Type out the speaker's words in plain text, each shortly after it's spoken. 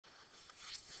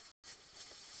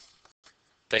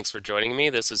Thanks for joining me.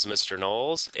 This is Mr.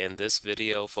 Knowles, and this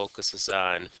video focuses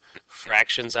on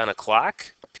fractions on a clock.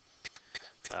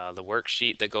 The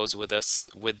worksheet that goes with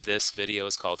this video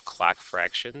is called Clock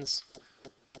Fractions.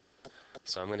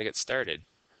 So I'm going to get started.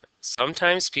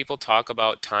 Sometimes people talk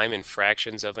about time in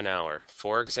fractions of an hour.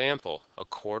 For example, a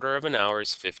quarter of an hour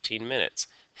is 15 minutes.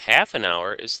 Half an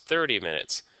hour is 30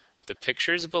 minutes. The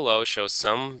pictures below show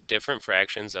some different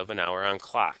fractions of an hour on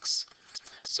clocks.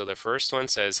 So the first one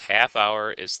says half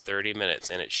hour is 30 minutes,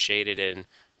 and it's shaded in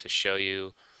to show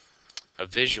you a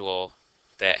visual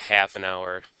that half an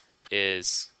hour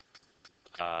is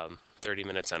 30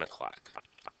 minutes on a clock.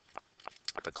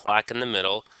 The clock in the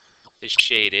middle is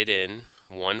shaded in,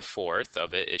 1/4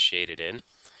 of it is shaded in,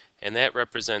 and that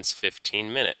represents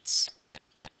 15 minutes.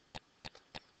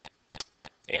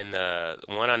 And the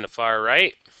one on the far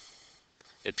right,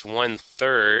 it's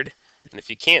 1/3, and if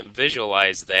you can't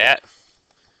visualize that,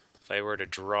 if I were to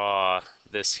draw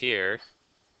this here,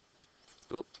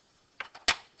 a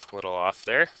little off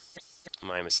there,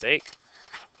 my mistake.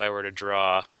 If I were to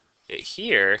draw it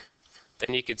here,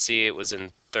 then you could see it was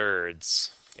in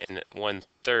thirds, and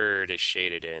 1/3 is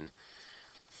shaded in.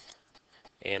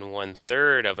 And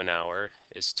 1/3 of an hour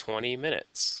is 20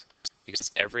 minutes,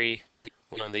 because every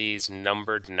one of these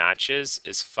numbered notches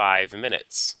is 5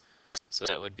 minutes. So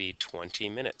that would be 20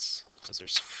 minutes, because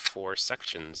there's 4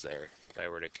 sections there. If I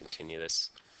were to continue this,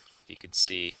 you could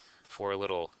see 4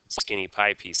 little skinny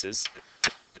pie pieces.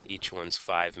 Each one's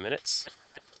 5 minutes.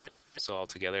 So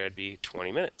altogether it'd be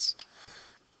 20 minutes.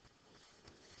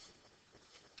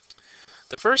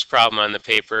 The first problem on the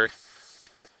paper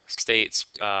states,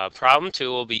 problem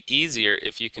 2 will be easier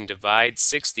if you can divide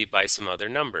 60 by some other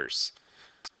numbers.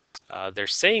 They're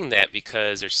saying that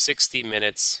because there's 60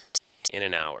 minutes in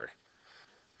an hour.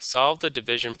 Solve the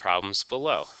division problems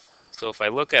below. So if I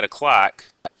look at a clock,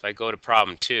 if I go to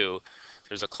problem 2,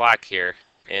 there's a clock here,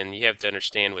 and you have to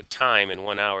understand with time, in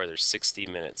 1 hour there's 60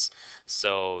 minutes.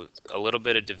 So a little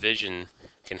bit of division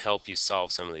can help you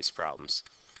solve some of these problems.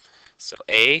 So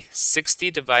A,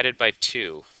 60 divided by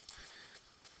 2.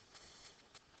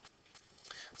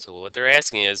 So what they're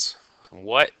asking is,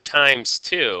 what times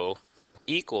 2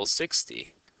 equals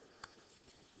 60?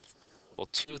 Well,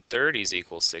 2/30s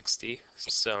equals 60,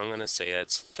 so I'm going to say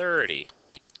that's 30.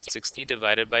 60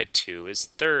 divided by 2 is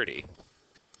 30.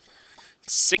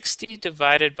 60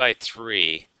 divided by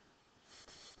 3.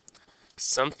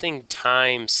 Something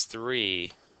times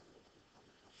 3.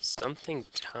 Something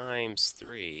times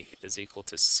 3 is equal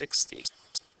to 60.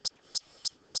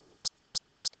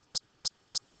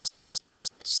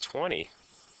 It's 20.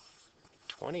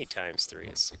 20 times 3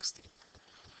 is 60.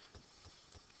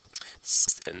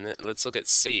 And then let's look at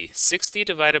C. 60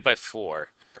 divided by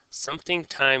 4. Something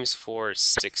times 4 is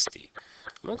 60. I'm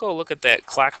going to go look at that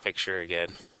clock picture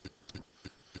again.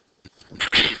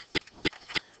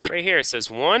 Right here it says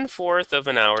 1/4 of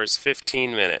an hour is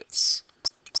 15 minutes.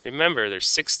 Remember, there's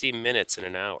 60 minutes in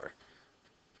an hour.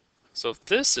 So if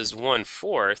this is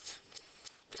 1/4,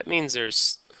 that means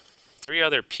there's 3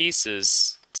 other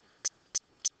pieces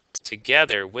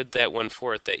together with that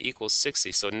 1/4 that equals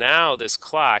 60. So now this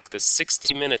clock, the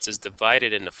 60 minutes, is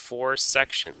divided into 4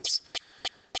 sections.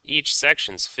 Each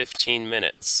section's 15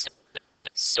 minutes.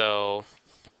 So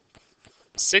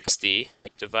 60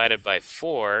 divided by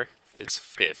 4 is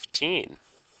 15.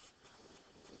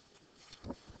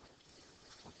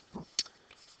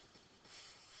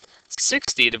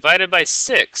 "60 divided by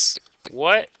 6.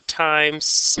 What times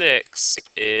 6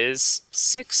 is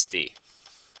 60?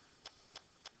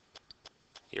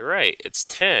 You're right, it's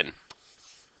 10.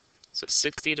 So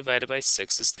 60 divided by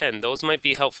 6 is 10. Those might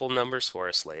be helpful numbers for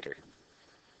us later.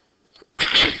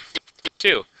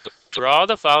 2. Draw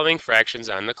the following fractions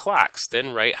on the clocks,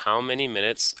 then write how many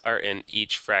minutes are in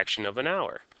each fraction of an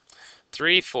hour.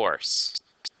 3/4.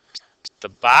 The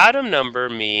bottom number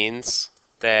means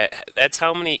that's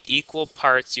how many equal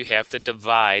parts you have to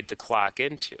divide the clock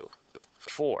into.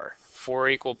 4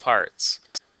 equal parts.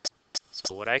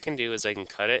 So what I can do is I can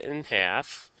cut it in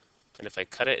half, and if I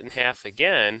cut it in half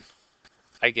again,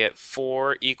 I get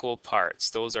 4 equal parts.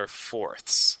 Those are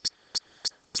fourths.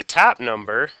 The top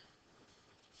number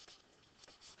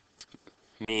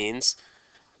means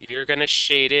you're going to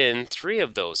shade in 3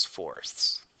 of those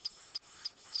fourths.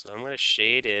 So I'm going to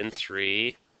shade in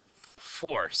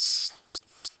 3/4.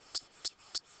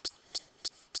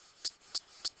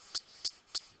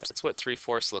 That's what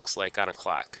 3/4 looks like on a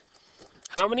clock.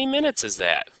 How many minutes is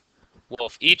that? Well,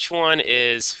 if each one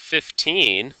is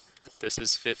 15, this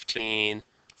is 15,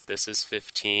 this is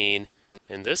 15,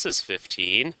 and this is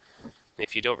 15.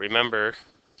 If you don't remember,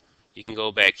 you can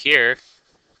go back here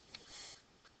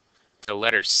the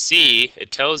letter C,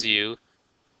 it tells you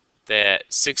that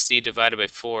 60 divided by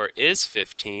 4 is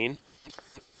 15.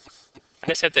 I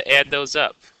just have to add those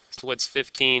up. So what's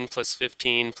 15 plus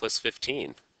 15 plus 15?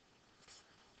 You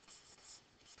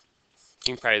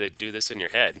can probably do this in your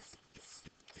head.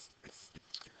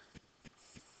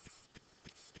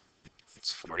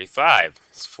 It's 45.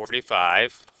 It's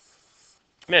 45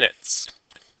 minutes.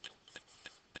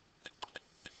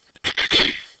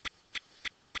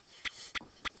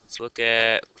 Let's look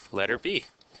at letter B.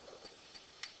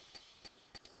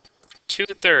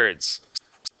 2/3.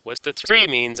 What the 3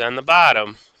 means on the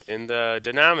bottom in the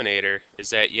denominator is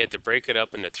that you have to break it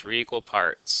up into 3 equal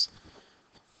parts.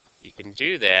 You can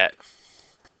do that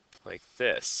like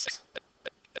this.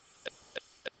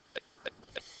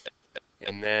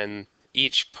 And then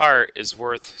each part is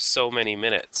worth so many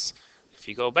minutes. If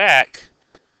you go back,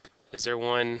 is there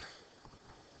one?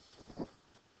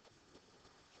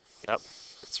 Yep,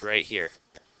 it's right here.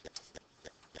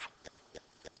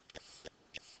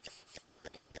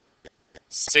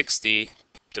 60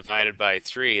 divided by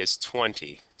 3 is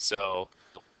 20. So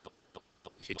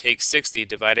if you take 60,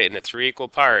 divide it into 3 equal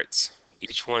parts,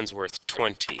 each one's worth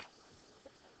 20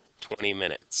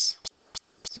 minutes.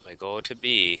 So I go to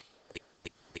B,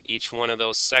 each one of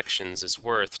those sections is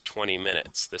worth 20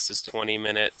 minutes. This is 20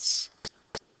 minutes,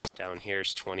 down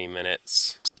here's 20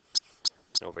 minutes,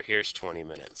 and over here's 20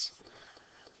 minutes.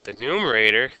 The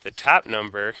numerator, the top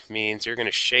number, means you're going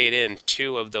to shade in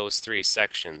 2 of those 3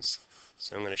 sections.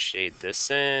 So I'm going to shade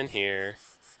this in here,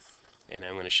 and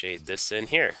I'm going to shade this in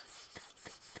here.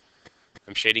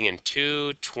 I'm shading in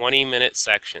 2 20-minute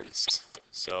sections.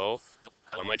 So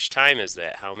how much time is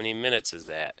that? How many minutes is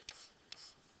that?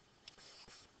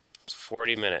 It's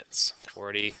 40 minutes.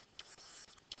 40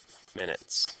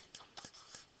 minutes.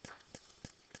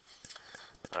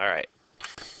 All right.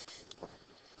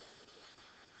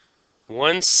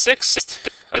 1/6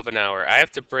 of an hour. I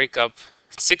have to break up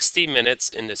 60 minutes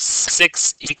into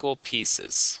 6 equal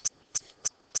pieces.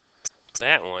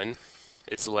 That one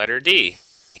is letter D.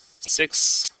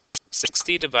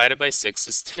 60 divided by 6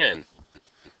 is 10.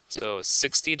 So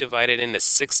 60 divided into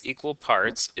 6 equal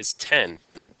parts is 10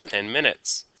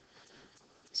 minutes.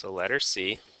 So letter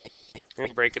C, I'm going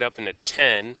to break it up into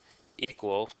 10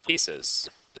 equal pieces.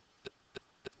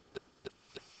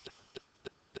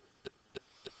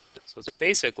 So it's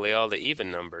basically all the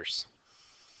even numbers,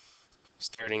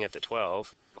 starting at the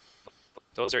 12.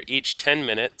 Those are each 10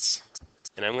 minutes,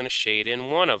 and I'm going to shade in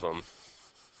one of them,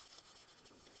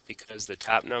 because the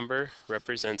top number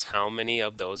represents how many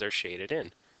of those are shaded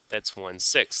in. That's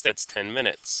 1/6. That's 10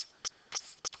 minutes.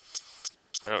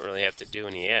 I don't really have to do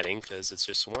any adding because it's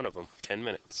just one of them, 10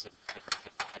 minutes.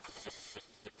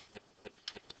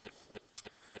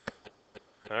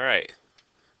 All right,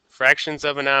 fractions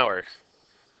of an hour.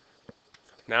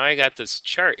 Now I got this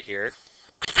chart here.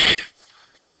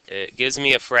 It gives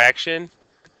me a fraction,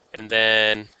 and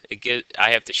then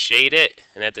I have to shade it,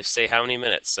 and I have to say how many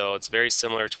minutes. So it's very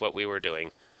similar to what we were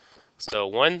doing. So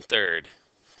 1/3.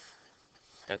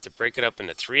 I have to break it up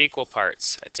into 3 equal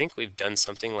parts. I think we've done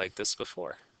something like this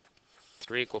before.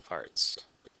 3 equal parts.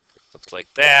 Looks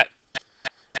like that.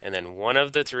 And then one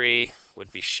of the 3 would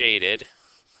be shaded.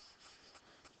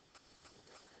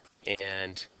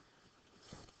 And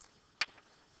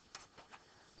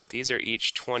these are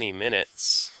each 20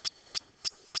 minutes.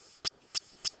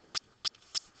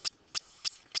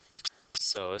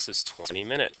 So this is 20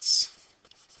 minutes.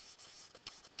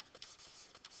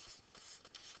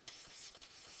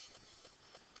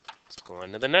 Let's go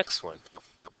on to the next one.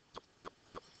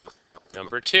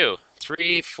 Number 2,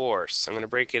 3/4. I'm going to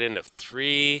break it into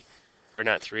 3, or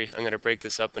not 3, I'm going to break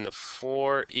this up into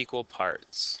 4 equal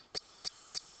parts.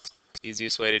 The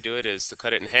easiest way to do it is to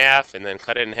cut it in half, and then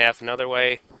cut it in half another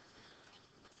way.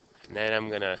 And then I'm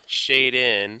going to shade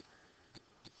in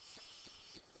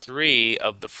 3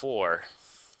 of the 4.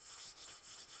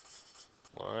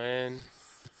 1,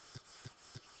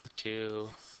 2,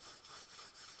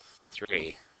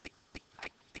 3.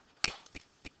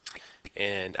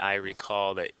 And I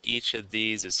recall that each of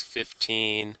these is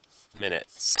 15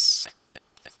 minutes.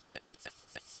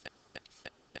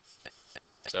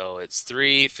 So it's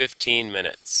 3 15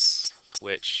 minutes,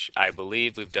 which I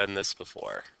believe we've done this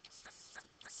before.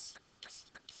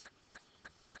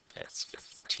 That's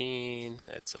 15,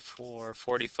 that's a 4,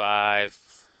 45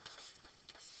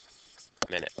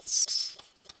 minutes.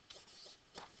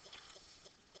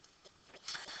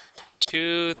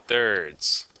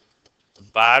 2/3. The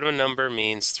bottom number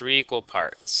means 3 equal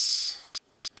parts.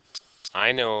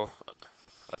 I know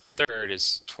a third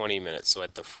is 20 minutes, so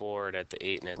at the 4, and at the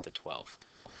 8, and at the 12.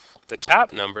 The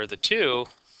top number, the 2,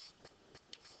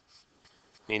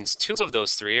 means 2 of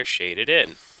those 3 are shaded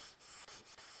in.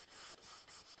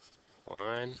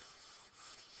 1,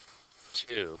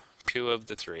 2. 2 of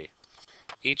the 3.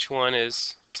 Each one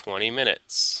is 20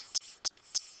 minutes.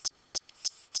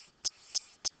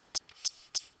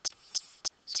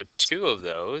 So 2 of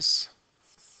those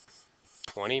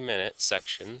 20-minute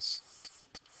sections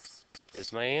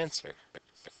is my answer.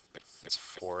 It's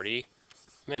 40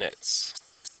 minutes.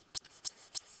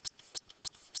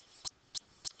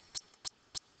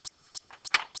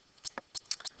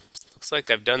 Looks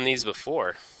like I've done these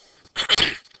before.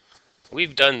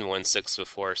 We've done 1/6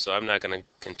 before, so I'm not going to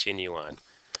continue on.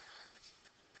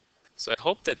 So I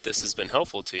hope that this has been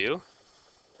helpful to you.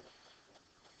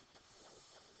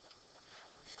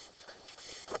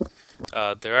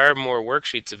 There are more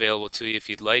worksheets available to you if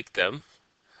you'd like them.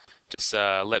 Just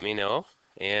let me know,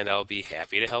 and I'll be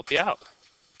happy to help you out.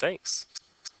 Thanks.